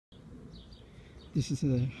This is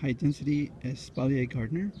a high density Espalier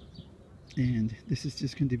Gardener, and this is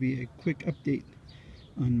just going to be a quick update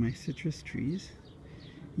on my citrus trees.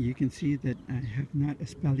 You can see that I have not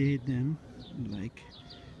espaliered them like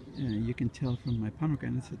you can tell from my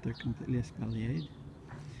pomegranates that they're completely espaliered,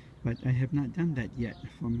 but I have not done that yet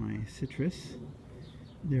for my citrus.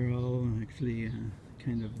 They're all actually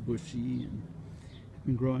kind of bushy and have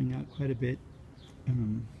been growing out quite a bit.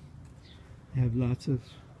 I have lots of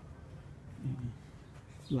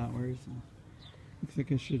flowers. Looks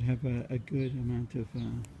like I should have a good amount of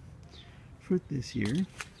fruit this year.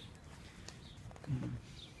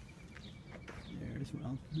 There as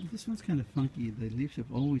well. This one's kind of funky. The leaves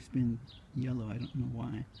have always been yellow. I don't know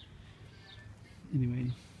why.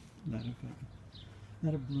 Anyway, a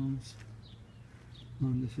lot of blooms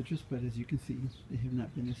on the citrus, but as you can see, they have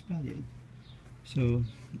not been espaliered. So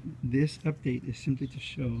this update is simply to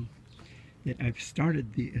show that I've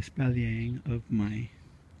started the espaliering of my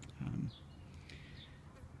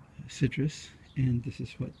citrus, and this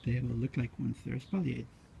is what they will look like once they're espaliered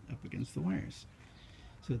up against the wires.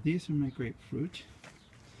 So these are my grapefruit,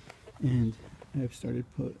 and I've started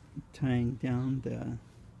tying down the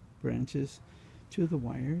branches to the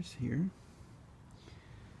wires here,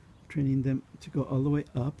 training them to go all the way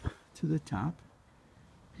up to the top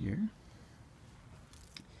here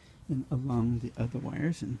and along the other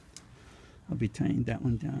wires, and I'll be tying that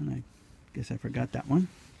one down. I guess I forgot that one,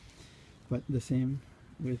 but the same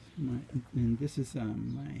with my, and this is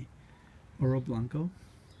my Oro Blanco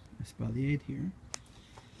espaliered here,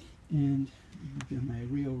 and my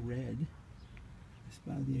Rio Red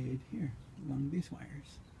espaliered here along these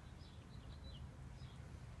wires.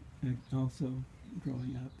 Also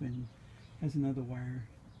growing up and has another wire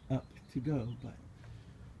up to go, but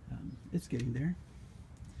it's getting there.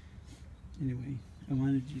 Anyway, I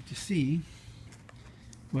wanted you to see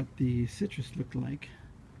what the citrus looked like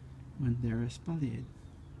when they're espaliered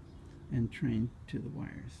and trained to the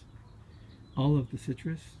wires. All of the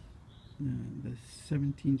citrus, the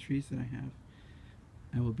 17 trees that I have,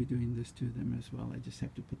 I will be doing this to them as well. I just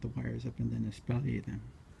have to put the wires up and then espalier them.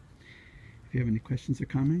 If you have any questions or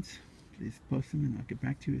comments, please post them and I'll get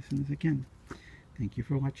back to you as soon as I can. Thank you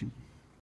for watching.